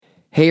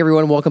Hey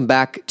everyone, welcome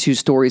back to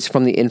Stories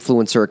from the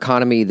Influencer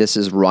Economy. This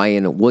is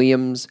Ryan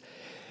Williams,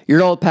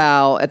 your old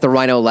pal at the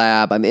Rhino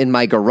Lab. I'm in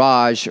my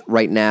garage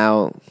right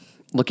now,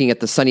 looking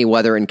at the sunny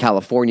weather in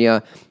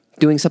California,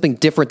 doing something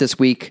different this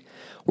week.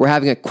 We're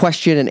having a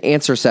question and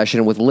answer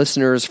session with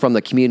listeners from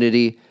the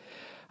community.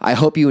 I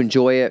hope you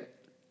enjoy it.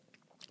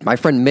 My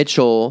friend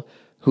Mitchell,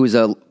 who's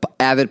an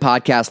avid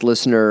podcast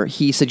listener,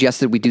 he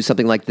suggested we do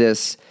something like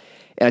this.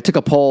 And I took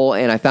a poll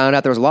and I found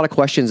out there was a lot of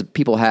questions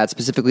people had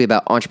specifically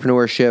about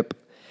entrepreneurship,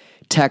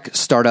 tech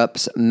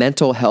startups,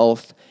 mental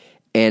health,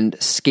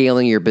 and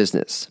scaling your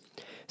business.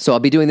 So I'll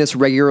be doing this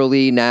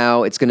regularly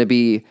now. It's going to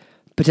be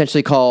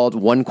potentially called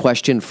One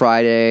Question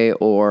Friday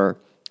or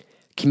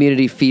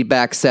Community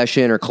Feedback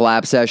Session or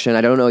Collab Session.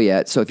 I don't know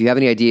yet. So if you have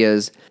any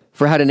ideas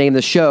for how to name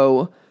the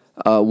show,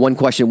 One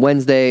Question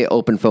Wednesday,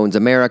 Open Phones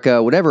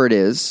America, whatever it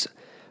is,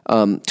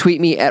 tweet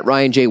me at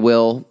Ryan J.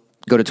 Will.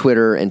 Go to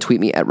Twitter and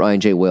tweet me at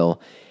Ryan J. Will.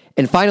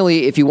 And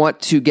finally, if you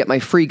want to get my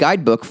free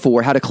guidebook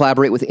for how to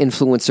collaborate with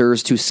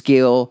influencers to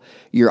scale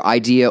your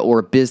idea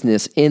or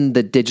business in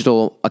the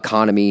digital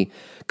economy,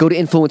 go to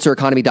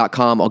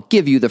influencereconomy.com. I'll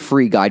give you the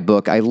free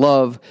guidebook. I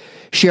love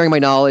sharing my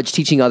knowledge,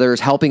 teaching others,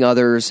 helping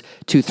others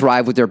to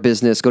thrive with their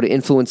business. Go to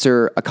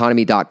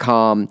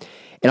influencereconomy.com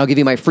and I'll give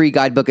you my free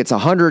guidebook. It's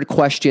 100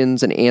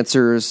 questions and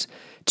answers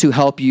to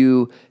help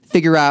you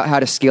figure out how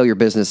to scale your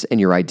business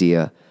and your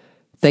idea.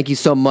 Thank you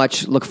so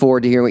much. Look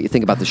forward to hearing what you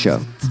think about the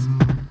show.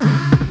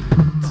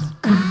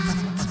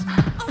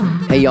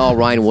 Hey y'all,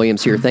 Ryan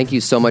Williams here. Thank you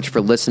so much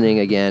for listening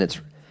again. It's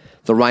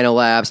the Rhino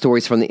Lab,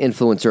 Stories from the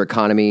Influencer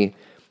Economy.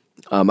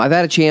 I've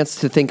had a chance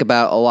to think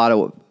about a lot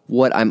of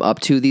what I'm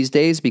up to these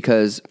days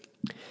because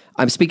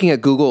I'm speaking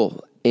at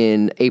Google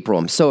in April.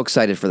 I'm so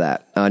excited for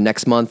that.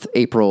 Next month,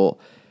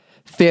 April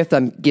 5th,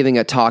 I'm giving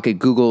a talk at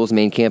Google's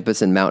main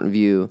campus in Mountain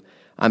View.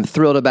 I'm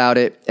thrilled about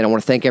it, and I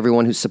want to thank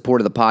everyone who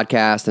supported the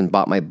podcast and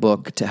bought my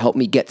book to help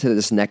me get to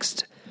this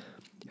next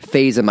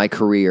phase of my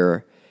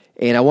career.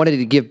 And I wanted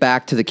to give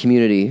back to the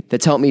community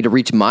that's helped me to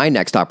reach my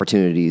next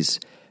opportunities.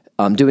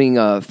 I'm doing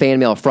a Fan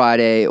Mail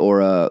Friday or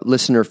a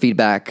listener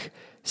feedback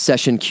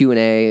session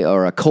Q&A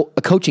or a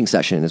coaching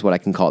session is what I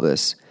can call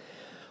this,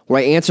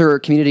 where I answer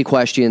community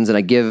questions and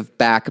I give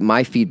back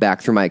my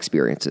feedback through my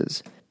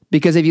experiences.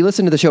 Because if you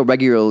listen to the show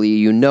regularly,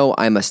 you know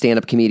I'm a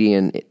stand-up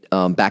comedian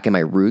back in my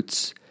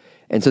roots.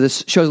 And so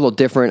this show's a little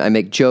different. I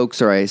make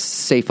jokes or I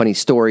say funny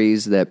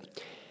stories that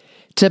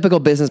typical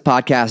business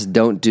podcasts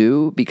don't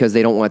do because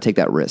they don't want to take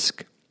that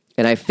risk.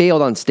 And I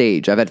failed on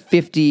stage. I've had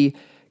 50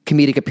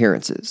 comedic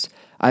appearances.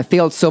 I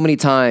failed so many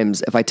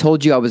times. If I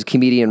told you I was a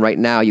comedian right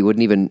now, you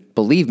wouldn't even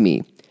believe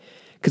me.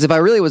 Because if I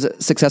really was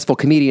a successful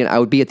comedian, I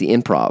would be at the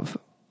Improv.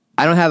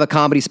 I don't have a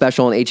comedy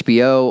special on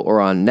HBO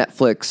or on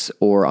Netflix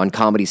or on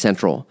Comedy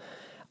Central.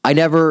 I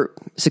never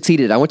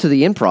succeeded. I went to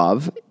the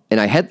Improv and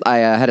I had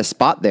a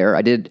spot there.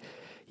 I did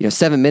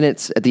 7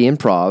 minutes at the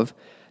Improv.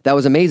 That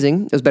was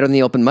amazing. It was better than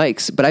the open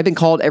mics. But I've been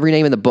called every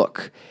name in the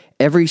book.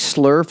 Every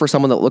slur for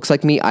someone that looks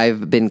like me,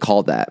 I've been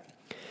called that.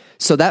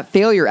 So that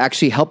failure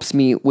actually helps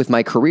me with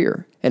my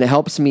career. And it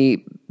helps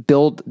me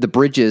build the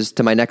bridges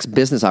to my next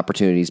business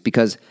opportunities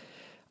because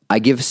I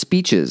give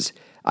speeches,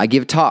 I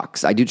give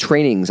talks, I do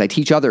trainings, I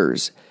teach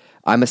others.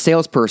 I'm a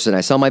salesperson. I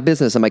sell my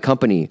business and my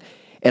company.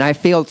 And I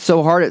failed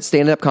so hard at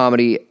stand-up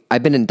comedy.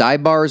 I've been in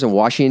dive bars in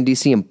Washington,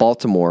 D.C. and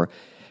Baltimore.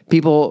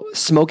 People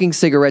smoking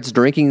cigarettes,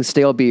 drinking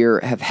stale beer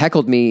have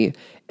heckled me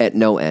at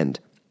no end.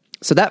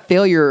 So that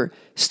failure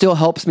still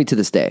helps me to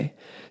this day.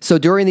 So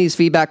during these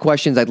feedback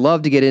questions, I'd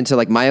love to get into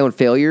like my own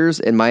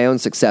failures and my own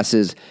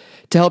successes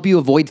to help you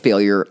avoid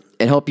failure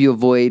and help you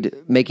avoid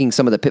making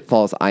some of the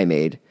pitfalls I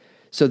made.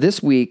 So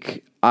this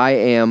week, I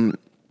am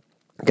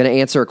going to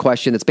answer a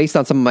question that's based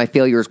on some of my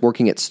failures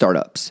working at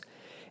startups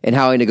and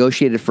how I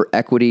negotiated for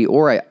equity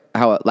or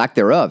how lack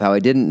thereof, how I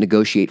didn't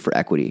negotiate for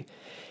equity.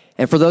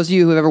 And for those of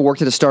you who have ever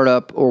worked at a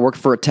startup or worked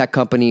for a tech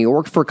company or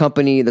worked for a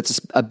company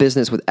that's a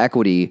business with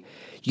equity,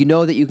 you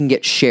know that you can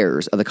get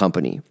shares of the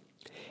company.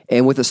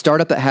 And with a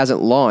startup that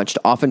hasn't launched,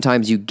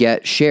 oftentimes you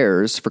get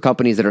shares for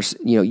companies that are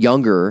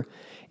younger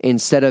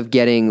instead of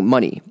getting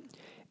money.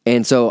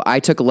 And so I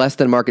took less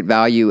than market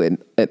value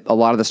at a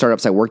lot of the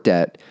startups I worked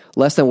at,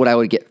 less than what I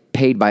would get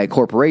paid by a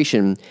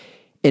corporation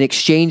in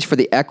exchange for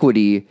the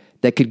equity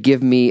that could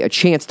give me a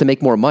chance to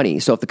make more money.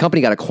 So if the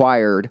company got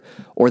acquired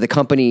or the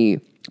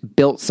company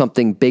built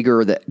something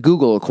bigger that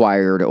Google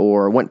acquired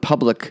or went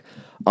public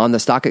on the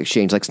stock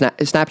exchange, like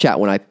Snapchat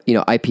when I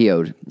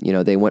IPO'd,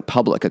 they went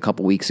public a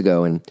couple weeks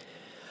ago. And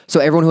so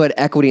everyone who had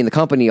equity in the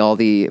company, all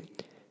the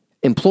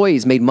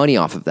employees made money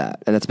off of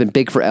that. And that's been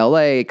big for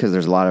LA because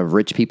there's a lot of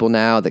rich people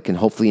now that can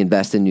hopefully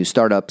invest in new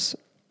startups.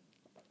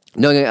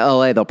 Knowing in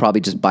LA, they'll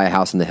probably just buy a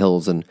house in the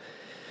hills and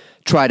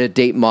try to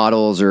date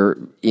models or,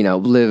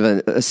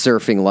 live a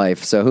surfing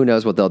life. So who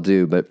knows what they'll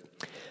do.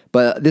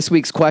 But this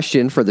week's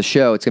question for the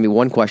show, it's going to be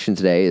one question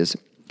today, is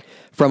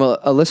from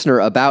a listener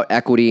about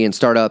equity and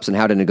startups and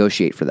how to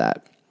negotiate for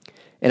that.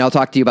 And I'll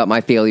talk to you about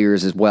my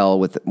failures as well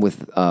with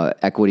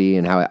equity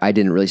and how I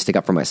didn't really stick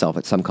up for myself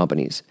at some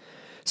companies.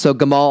 So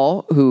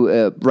Gamal,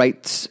 who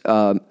writes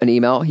an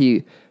email,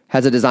 he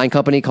has a design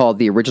company called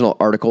The Original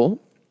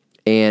Article,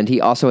 and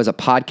he also has a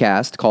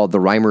podcast called The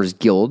Rhymers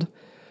Guild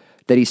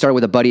that he started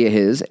with a buddy of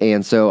his,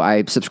 and so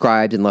I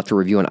subscribed and left a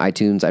review on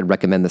iTunes. I'd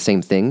recommend the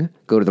same thing.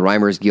 Go to The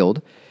Rhymers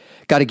Guild.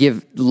 Got to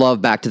give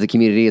love back to the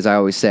community, as I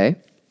always say.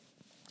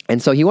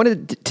 And so he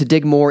wanted to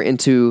dig more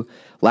into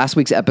last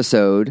week's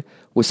episode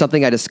with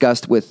something I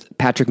discussed with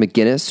Patrick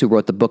McGinnis, who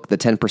wrote the book The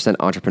 10%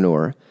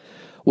 Entrepreneur,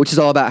 which is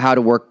all about how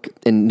to work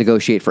and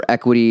negotiate for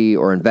equity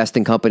or invest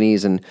in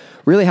companies and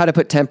really how to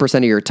put 10%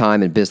 of your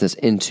time and business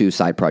into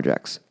side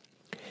projects.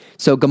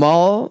 So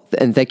Gamal,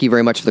 and thank you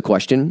very much for the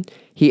question,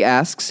 he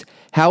asks,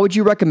 how would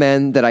you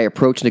recommend that I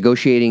approach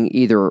negotiating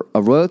either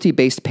a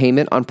royalty-based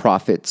payment on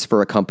profits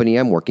for a company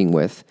I'm working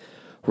with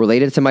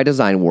related to my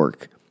design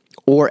work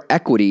or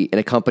equity in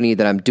a company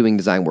that I'm doing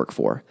design work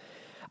for?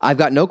 I've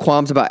got no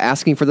qualms about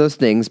asking for those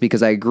things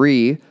because I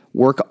agree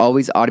work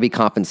always ought to be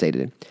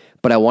compensated,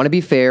 but I want to be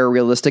fair,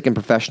 realistic, and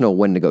professional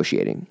when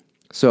negotiating.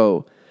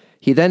 So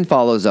he then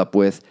follows up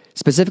with,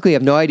 specifically, I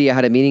have no idea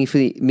how to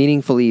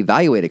meaningfully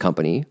evaluate a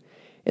company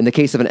in the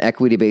case of an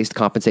equity-based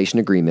compensation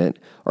agreement,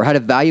 or how to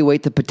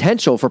evaluate the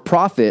potential for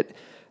profit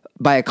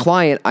by a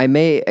client I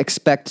may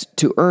expect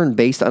to earn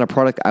based on a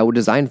product I would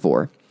design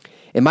for.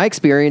 In my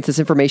experience, this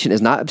information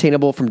is not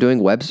obtainable from doing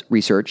web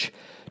research.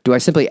 Do I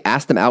simply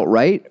ask them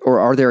outright, or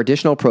are there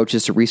additional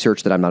approaches to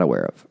research that I'm not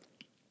aware of?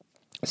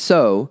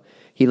 So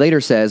he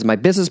later says, my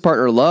business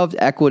partner loved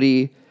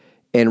equity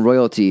and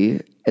royalty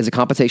as a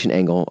compensation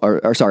angle,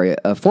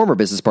 a former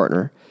business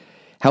partner.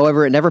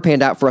 However, it never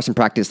panned out for us in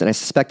practice, and I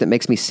suspect it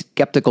makes me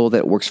skeptical that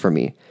it works for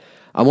me.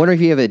 I'm wondering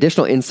if you have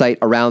additional insight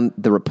around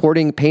the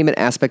reporting payment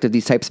aspect of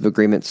these types of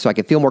agreements so I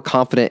can feel more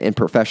confident and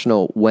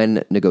professional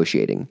when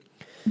negotiating.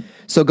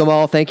 So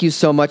Gamal, thank you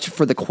so much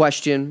for the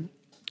question.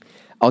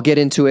 I'll get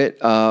into it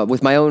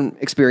with my own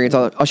experience.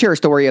 I'll share a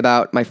story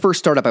about my first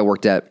startup I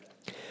worked at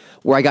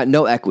where I got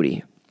no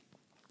equity.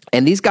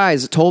 And these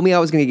guys told me I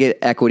was going to get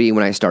equity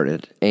when I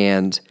started,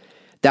 and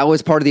that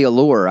was part of the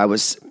allure. I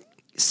was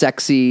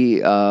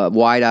sexy,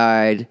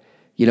 wide-eyed,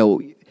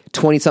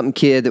 20-something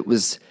kid that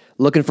was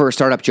looking for a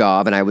startup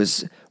job, and I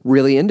was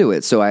really into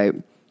it. So I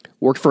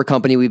worked for a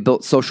company. We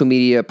built social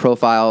media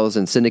profiles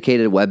and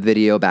syndicated web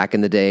video back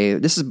in the day.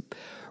 This is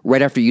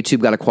right after YouTube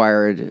got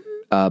acquired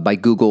by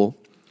Google.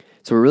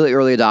 So we're really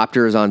early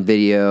adopters on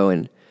video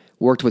and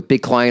worked with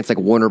big clients like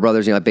Warner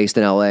Brothers, based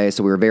in LA.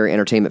 So we were very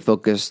entertainment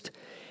focused.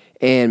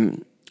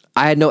 And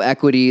I had no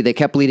equity. They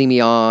kept leading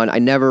me on. I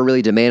never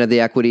really demanded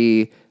the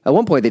equity. At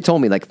one point, they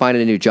told me, find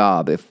a new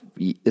job if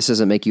this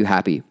doesn't make you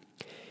happy.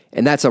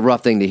 And that's a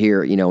rough thing to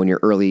hear, when you're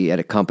early at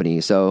a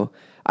company. So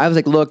I was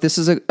like, look, this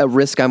is a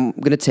risk I'm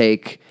going to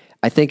take.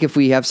 I think if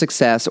we have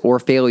success or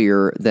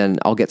failure, then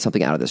I'll get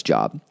something out of this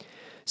job.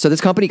 So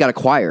this company got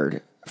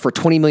acquired for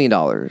 $20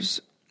 million.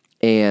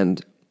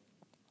 And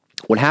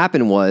what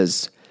happened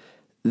was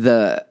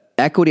the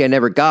equity I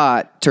never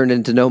got turned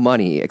into no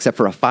money except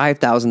for a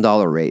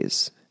 $5,000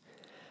 raise.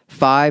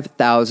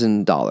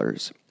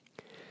 $5,000.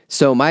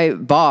 So my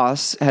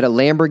boss had a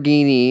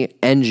Lamborghini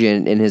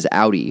engine in his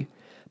Audi,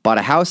 bought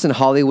a house in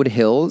Hollywood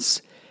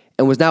Hills,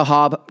 and was now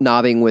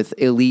hobnobbing with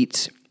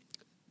elite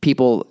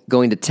people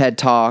going to TED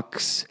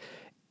Talks,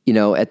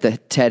 at the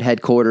TED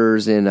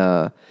headquarters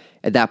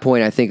at that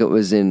point, I think it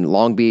was in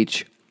Long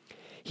Beach.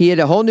 He had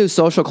a whole new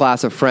social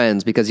class of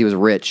friends because he was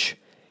rich,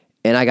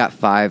 and I got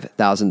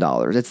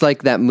 $5,000. It's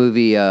like that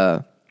movie,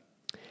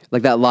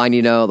 like that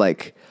line,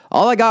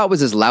 all I got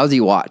was this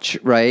lousy watch,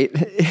 right?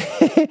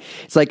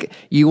 It's like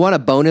you want a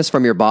bonus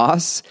from your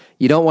boss.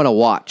 You don't want a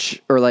watch.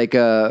 Or like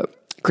a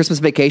Christmas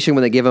Vacation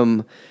when they give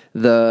him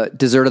the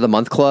Dessert of the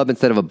Month Club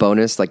instead of a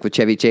bonus, like with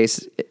Chevy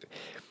Chase.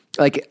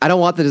 Like, I don't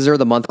want the Dessert of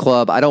the Month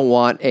Club. I don't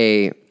want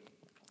a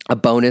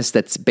bonus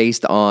that's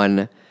based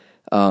on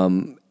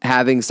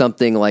having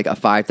something like a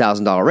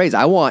 $5,000 raise.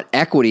 I want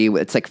equity.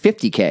 It's like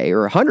 $50K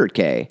or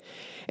 $100K.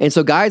 And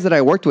so guys that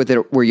I worked with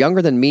that were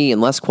younger than me and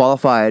less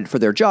qualified for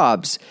their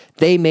jobs,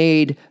 they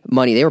made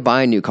money. They were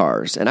buying new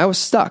cars, and I was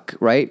stuck,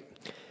 right?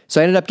 So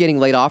I ended up getting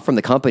laid off from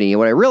the company. And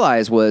what I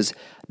realized was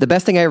the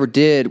best thing I ever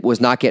did was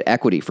not get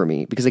equity for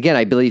me. Because again,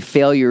 I believe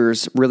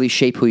failures really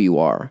shape who you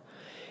are.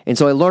 And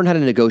so I learned how to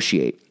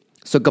negotiate.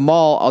 So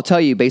Gamal, I'll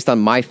tell you, based on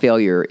my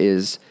failure,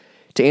 is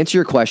to answer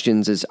your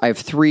questions, is I have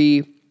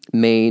three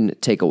main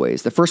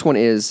takeaways. The first one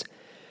is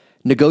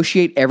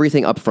negotiate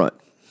everything up front.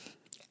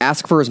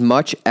 Ask for as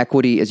much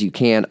equity as you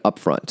can up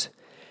front.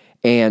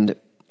 And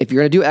if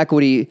you're going to do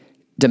equity,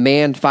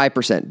 demand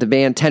 5%,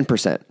 demand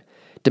 10%.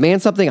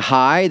 Demand something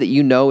high that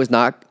you know is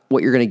not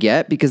what you're going to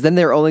get, because then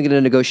they're only going to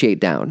negotiate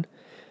down.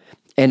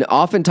 And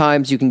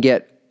oftentimes you can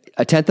get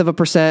a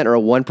 1/10% or a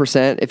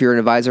 1% if you're an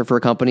advisor for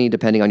a company,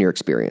 depending on your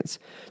experience.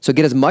 So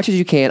get as much as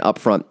you can up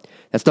front.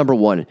 That's number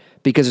one,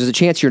 because there's a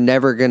chance you're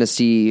never going to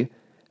see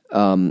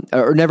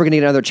or never going to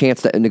get another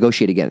chance to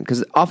negotiate again.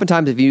 Because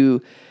oftentimes if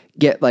you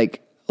get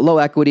like low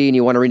equity and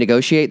you want to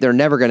renegotiate, they're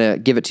never going to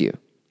give it to you,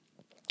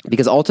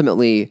 because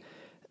ultimately,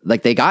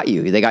 like, they got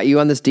you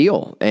on this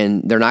deal,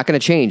 and they're not going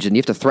to change, and you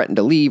have to threaten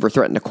to leave or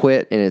threaten to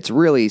quit, and it's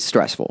really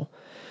stressful.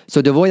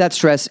 So to avoid that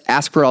stress,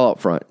 ask for it all up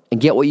front and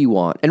get what you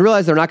want, and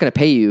realize they're not going to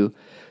pay you.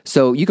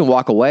 So you can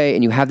walk away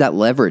and you have that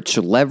leverage.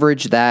 So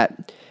leverage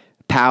that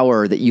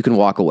power that you can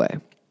walk away,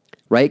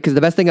 right? Because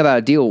the best thing about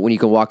a deal when you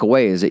can walk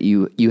away is that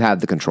you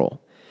have the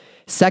control.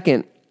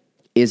 Second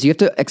is you have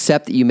to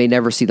accept that you may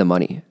never see the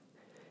money.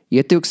 You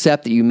have to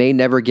accept that you may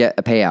never get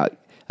a payout.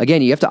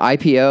 Again, you have to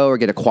IPO or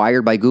get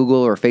acquired by Google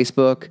or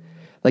Facebook.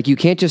 Like, you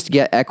can't just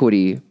get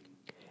equity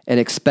and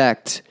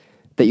expect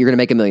that you're going to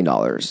make $1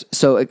 million.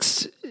 So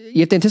you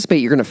have to anticipate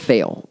you're going to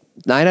fail.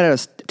 9 out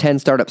of 10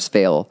 startups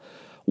fail.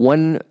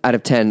 1 out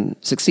of 10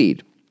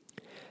 succeed.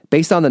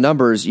 Based on the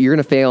numbers, you're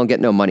going to fail and get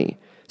no money.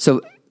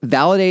 So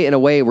validate in a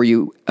way where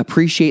you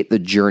appreciate the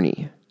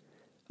journey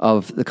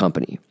of the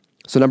company.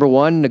 So number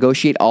one,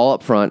 negotiate all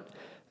up front.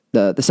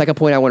 The second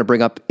point I want to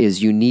bring up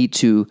is you need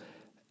to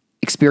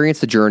experience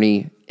the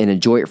journey and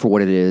enjoy it for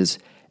what it is,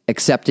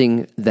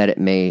 accepting that it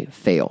may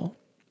fail.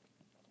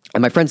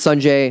 And my friend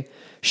Sanjay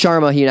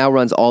Sharma, he now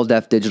runs All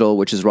Def Digital,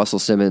 which is Russell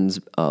Simmons'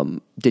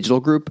 digital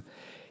group.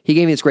 He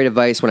gave me this great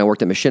advice when I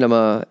worked at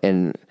Machinima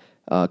and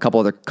a couple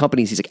other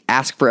companies. He's like,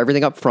 ask for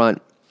everything up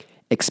front,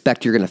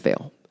 expect you're going to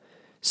fail.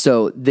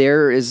 So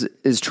there is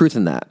truth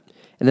in that.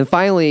 And then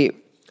finally,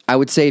 I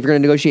would say if you're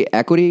going to negotiate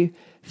equity,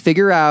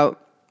 figure out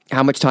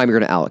how much time you're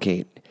going to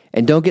allocate.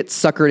 And don't get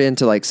suckered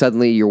into like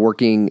suddenly you're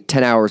working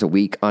 10 hours a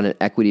week on an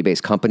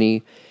equity-based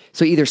company.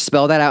 So either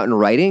spell that out in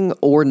writing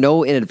or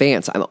know in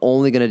advance, I'm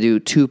only going to do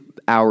 2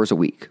 hours a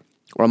week,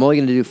 or I'm only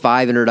going to do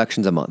 5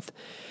 introductions a month.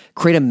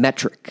 Create a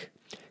metric.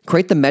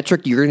 Create the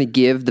metric you're going to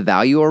give the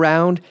value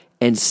around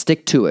and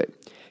stick to it.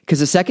 Because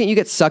the second you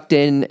get sucked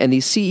in, and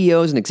these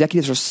CEOs and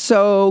executives are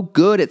so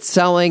good at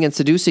selling and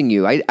seducing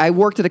you. I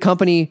worked at a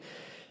company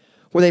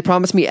where they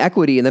promised me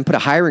equity and then put a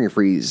hiring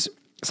freeze.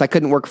 So I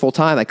couldn't work full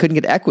time. I couldn't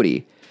get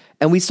equity.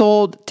 And we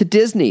sold to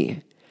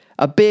Disney,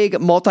 a big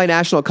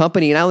multinational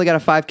company, and I only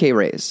got a $5,000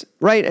 raise,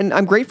 right? And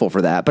I'm grateful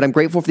for that, but I'm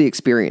grateful for the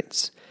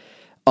experience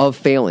of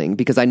failing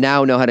because I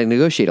now know how to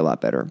negotiate a lot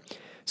better.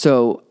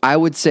 So I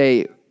would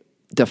say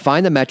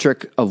define the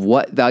metric of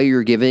what value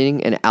you're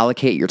giving and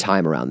allocate your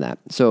time around that.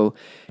 So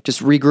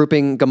just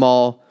regrouping,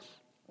 Gamal,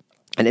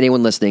 and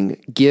anyone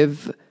listening,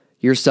 give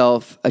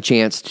yourself a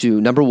chance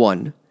to, number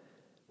one,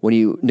 when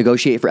you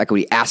negotiate for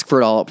equity, ask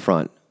for it all up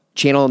front.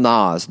 Channel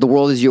Nas, the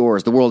world is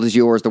yours, the world is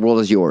yours, the world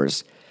is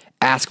yours.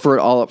 Ask for it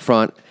all up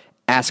front,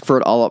 ask for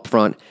it all up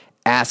front,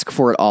 ask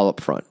for it all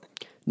up front.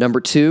 Number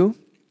two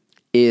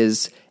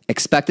is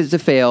expect it to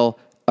fail,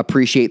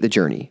 appreciate the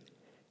journey.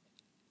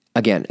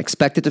 Again,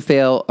 expect it to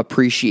fail,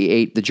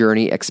 appreciate the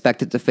journey,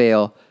 expect it to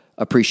fail,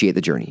 appreciate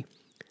the journey.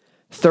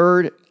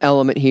 Third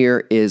element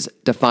here is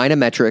define a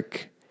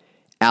metric,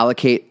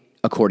 allocate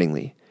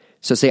accordingly.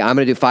 So say I'm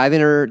going to do 5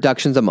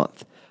 introductions a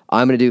month.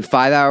 I'm going to do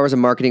 5 hours of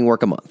marketing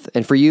work a month.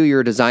 And for you,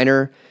 you're a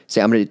designer.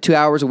 Say I'm going to do 2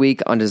 hours a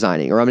week on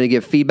designing, or I'm going to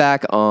give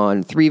feedback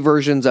on 3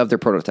 versions of their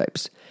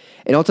prototypes.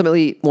 And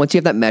ultimately, once you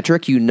have that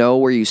metric, you know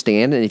where you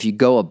stand. And if you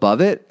go above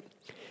it,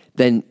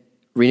 then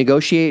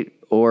renegotiate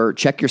or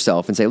check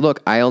yourself and say,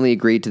 look, I only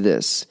agreed to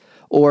this.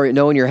 Or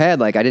know in your head,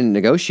 like, I didn't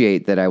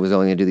negotiate that I was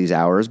only going to do these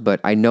hours,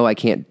 but I know I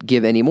can't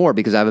give any more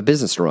because I have a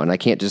business to run. I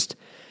can't just,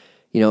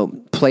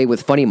 play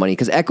with funny money,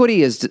 because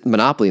equity is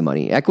monopoly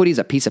money. Equity is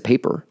a piece of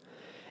paper.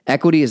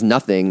 Equity is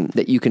nothing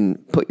that you can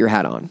put your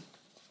hat on.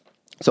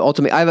 So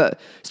ultimately, I have a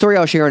story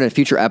I'll share in a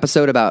future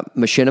episode about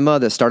Machinima,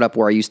 the startup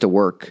where I used to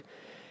work.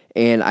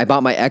 And I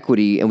bought my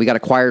equity and we got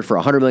acquired for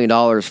 $100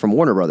 million from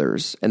Warner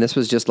Brothers. And this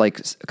was just like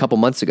a couple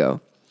months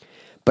ago.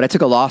 But I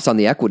took a loss on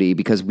the equity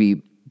because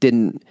we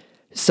didn't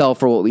sell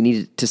for what we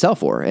needed to sell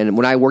for. And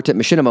when I worked at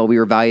Machinima, we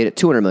were valued at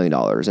 $200 million.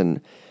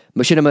 And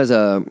Machinima is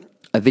a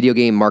video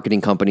game marketing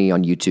company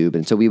on YouTube.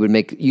 And so we would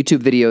make YouTube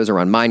videos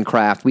around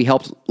Minecraft. We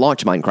helped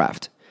launch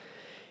Minecraft.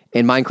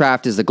 And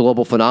Minecraft is the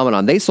global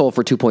phenomenon. They sold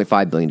for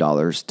 $2.5 billion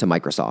to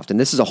Microsoft. And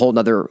this is a whole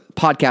nother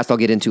podcast I'll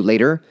get into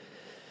later.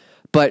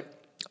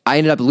 But I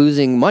ended up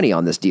losing money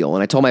on this deal.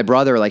 And I told my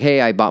brother, like, hey,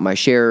 I bought my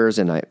shares.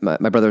 And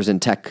my brother's in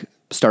tech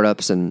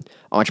startups and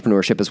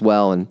entrepreneurship as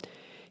well. And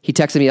he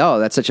texted me, oh,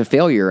 that's such a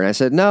failure. And I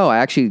said, no, I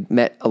actually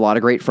met a lot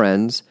of great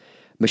friends.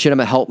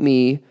 Machinima helped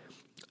me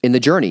in the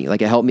journey.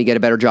 Like, it helped me get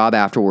a better job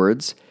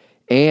afterwards.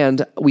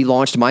 And we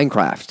launched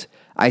Minecraft.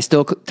 I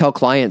still tell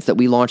clients that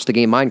we launched the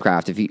game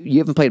Minecraft. If you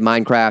haven't played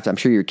Minecraft, I'm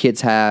sure your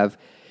kids have.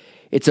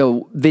 It's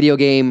a video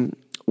game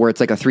where it's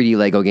like a 3D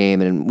Lego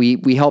game. And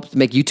we helped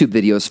make YouTube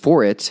videos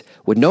for it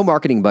with no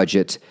marketing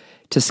budget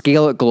to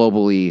scale it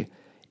globally.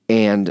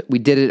 And we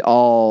did it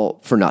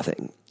all for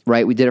nothing,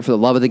 right? We did it for the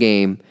love of the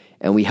game,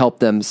 and we helped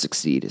them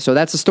succeed. So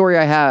that's the story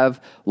I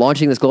have,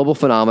 launching this global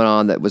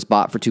phenomenon that was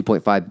bought for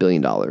 $2.5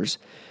 billion.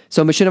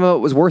 So Machinima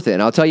was worth it.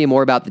 And I'll tell you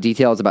more about the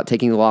details about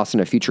taking the loss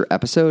in a future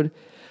episode.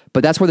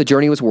 But that's where the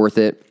journey was worth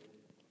it.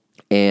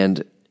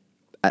 And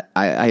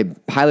I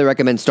highly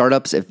recommend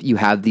startups if you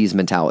have these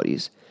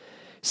mentalities.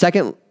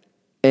 Second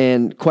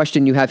and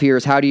question you have here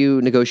is, how do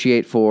you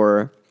negotiate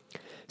for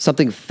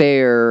something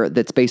fair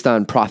that's based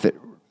on profit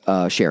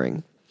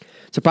sharing?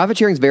 So profit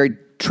sharing is very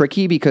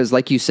tricky because,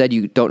 like you said,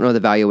 you don't know the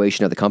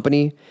valuation of the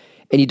company.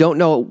 and you don't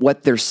know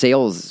what their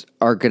sales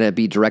are going to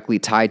be directly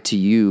tied to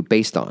you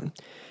based on.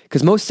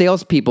 Because most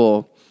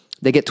salespeople,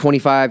 they get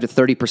 25 to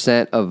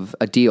 30% of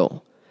a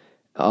deal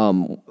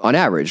on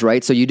average,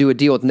 right? So you do a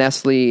deal with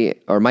Nestle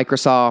or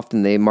Microsoft,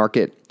 and they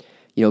market,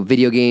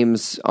 video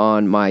games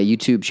on my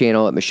YouTube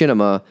channel at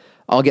Machinima.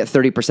 I'll get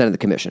 30% of the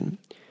commission.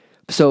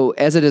 So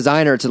as a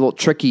designer, it's a little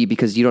tricky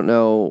because you don't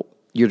know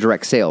your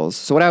direct sales.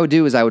 So what I would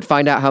do is I would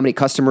find out how many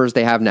customers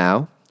they have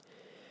now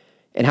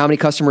and how many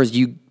customers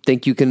you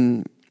think you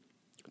can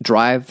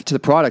drive to the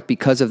product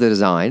because of the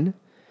design,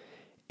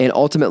 and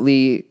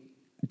ultimately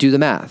do the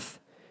math.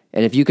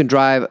 And if you can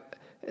drive,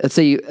 let's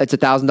say it's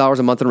 $1,000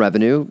 a month in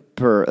revenue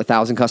per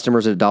 1,000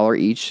 customers at $1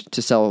 each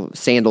to sell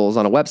sandals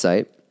on a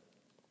website,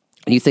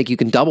 and you think you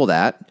can double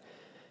that,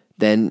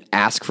 then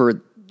ask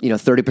for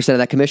 30% of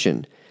that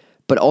commission.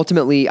 But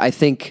ultimately, I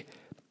think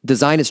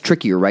design is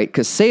trickier, right?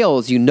 Because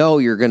sales,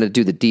 you're going to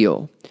do the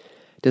deal.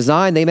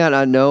 Design, they might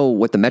not know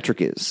what the metric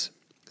is.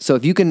 So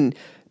if you can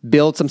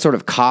build some sort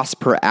of cost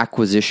per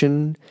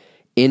acquisition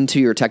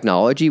into your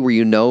technology where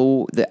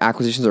the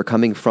acquisitions are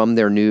coming from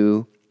their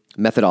new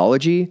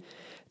methodology,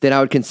 then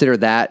I would consider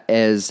that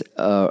as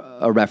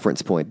a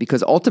reference point.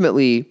 Because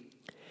ultimately,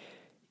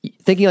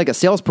 thinking like a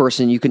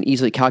salesperson, you can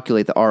easily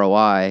calculate the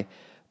ROI,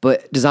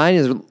 but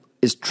design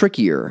is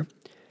trickier.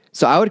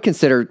 So I would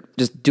consider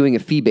just doing a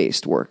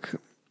fee-based work.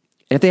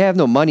 And if they have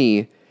no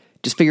money,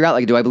 just figure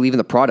out, do I believe in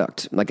the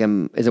product?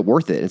 Is it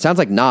worth it? It sounds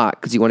like not,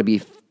 because you want to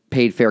be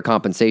paid fair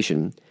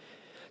compensation.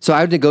 So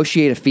I would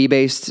negotiate a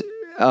fee-based,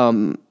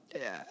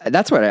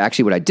 that's what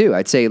I do.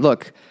 I'd say,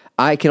 look,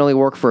 I can only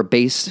work for a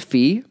base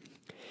fee,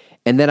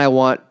 and then I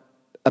want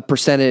a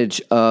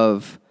percentage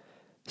of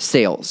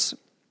sales.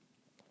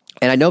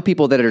 And I know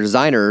people that are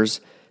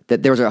designers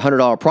that there was a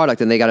 $100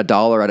 product and they got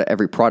 $1 out of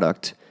every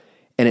product,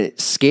 and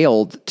it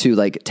scaled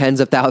to tens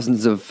of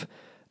thousands of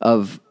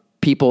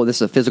people. This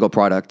is a physical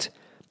product,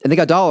 and they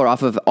got $1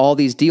 off of all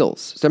these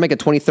deals. So they're making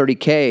 20,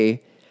 30K,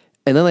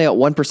 and then they got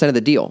 1% of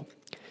the deal.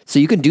 So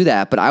you can do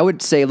that, but I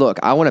would say, look,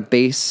 I want a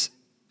base.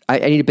 I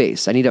need a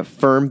base. I need a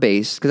firm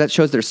base because that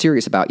shows they're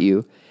serious about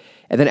you.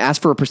 And then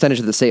ask for a percentage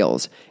of the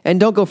sales. And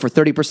don't go for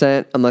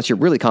 30% unless you're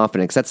really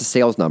confident, because that's a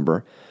sales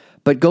number.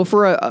 But go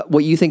for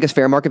what you think is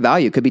fair market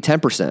value. It could be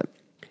 10%.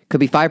 Could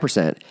be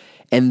 5%.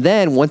 And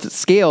then once it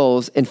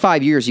scales, in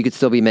 5 years, you could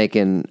still be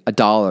making $1,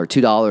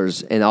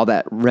 $2, and all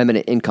that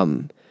remnant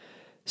income.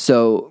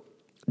 So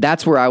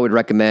that's where I would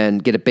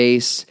recommend get a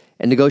base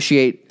and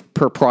negotiate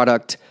per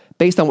product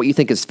based on what you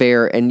think is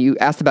fair. And you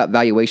asked about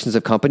valuations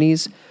of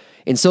companies.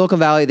 In Silicon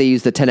Valley, they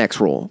use the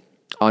 10X rule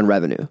on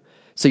revenue.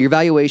 So your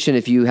valuation,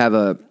 if you have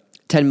a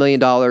 $10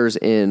 million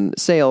in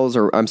sales,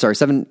 if you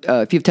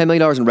have $10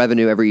 million in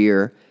revenue every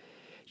year,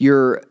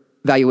 your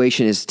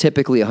valuation is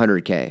typically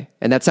 $100K.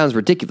 And that sounds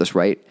ridiculous,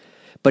 right?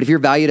 But if you're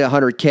valued at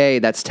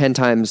 $100K, that's 10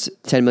 times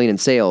 10 million in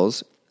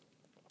sales.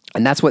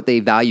 And that's what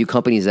they value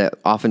companies at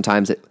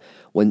oftentimes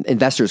when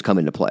investors come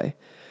into play.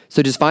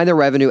 So just find their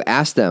revenue,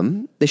 ask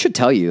them. They should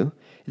tell you.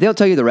 If they don't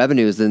tell you the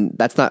revenues, then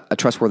that's not a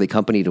trustworthy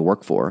company to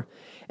work for.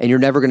 And you're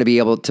never going to be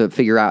able to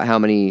figure out how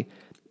many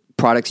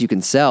products you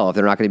can sell if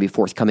they're not going to be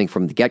forthcoming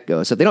from the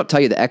get-go. So if they don't tell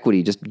you the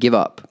equity, just give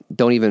up.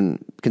 Don't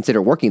even consider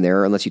working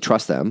there unless you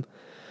trust them.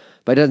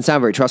 But it doesn't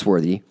sound very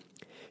trustworthy.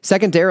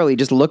 Secondarily,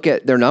 just look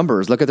at their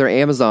numbers. Look at their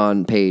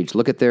Amazon page.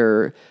 Look at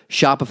their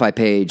Shopify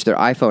page, their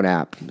iPhone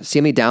app. See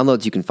how many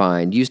downloads you can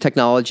find. Use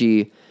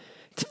technology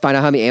to find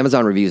out how many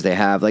Amazon reviews they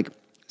have.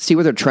 See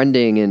where they're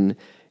trending in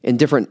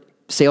different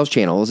sales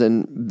channels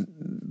and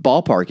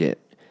ballpark it.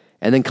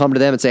 And then come to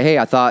them and say, hey,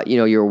 I thought,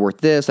 you're worth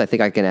this. I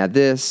think I can add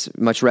this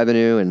much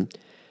revenue. And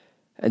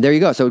there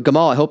you go. So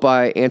Gamal, I hope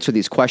I answered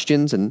these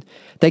questions. And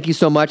thank you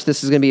so much.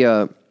 This is going to be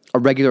a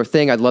regular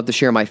thing. I'd love to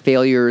share my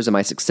failures and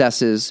my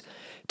successes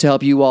to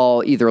help you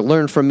all either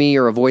learn from me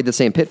or avoid the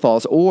same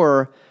pitfalls.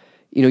 Or,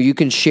 you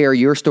can share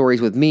your stories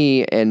with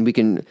me and we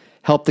can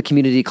help the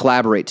community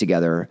collaborate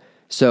together.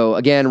 So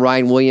again,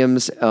 Ryan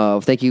Williams,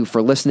 thank you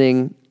for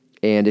listening.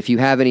 And if you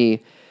have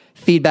any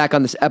feedback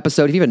on this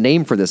episode, if you have a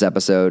name for this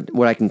episode,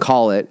 what I can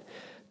call it,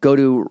 go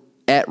to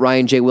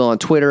 @RyanJWill on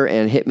Twitter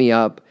and hit me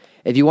up.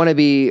 If you want to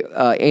be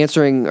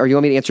answering, or you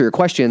want me to answer your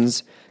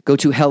questions, go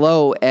to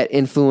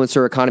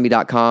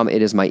hello@influencereconomy.com.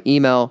 It is my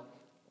email,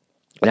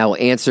 and I will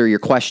answer your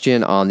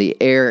question on the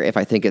air if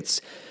I think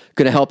it's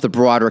going to help the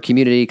broader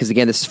community. Because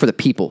again, this is for the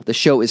people. The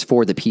show is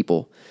for the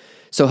people.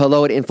 So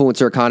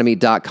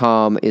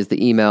hello@influencereconomy.com is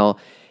the email.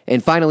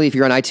 And finally, if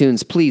you're on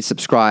iTunes, please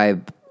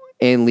subscribe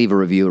and leave a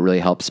review. It really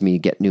helps me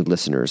get new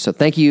listeners. So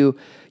thank you.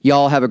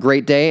 Y'all have a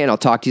great day, and I'll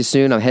talk to you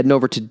soon. I'm heading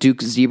over to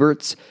Duke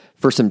Zebert's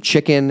for some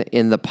chicken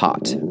in the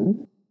pot.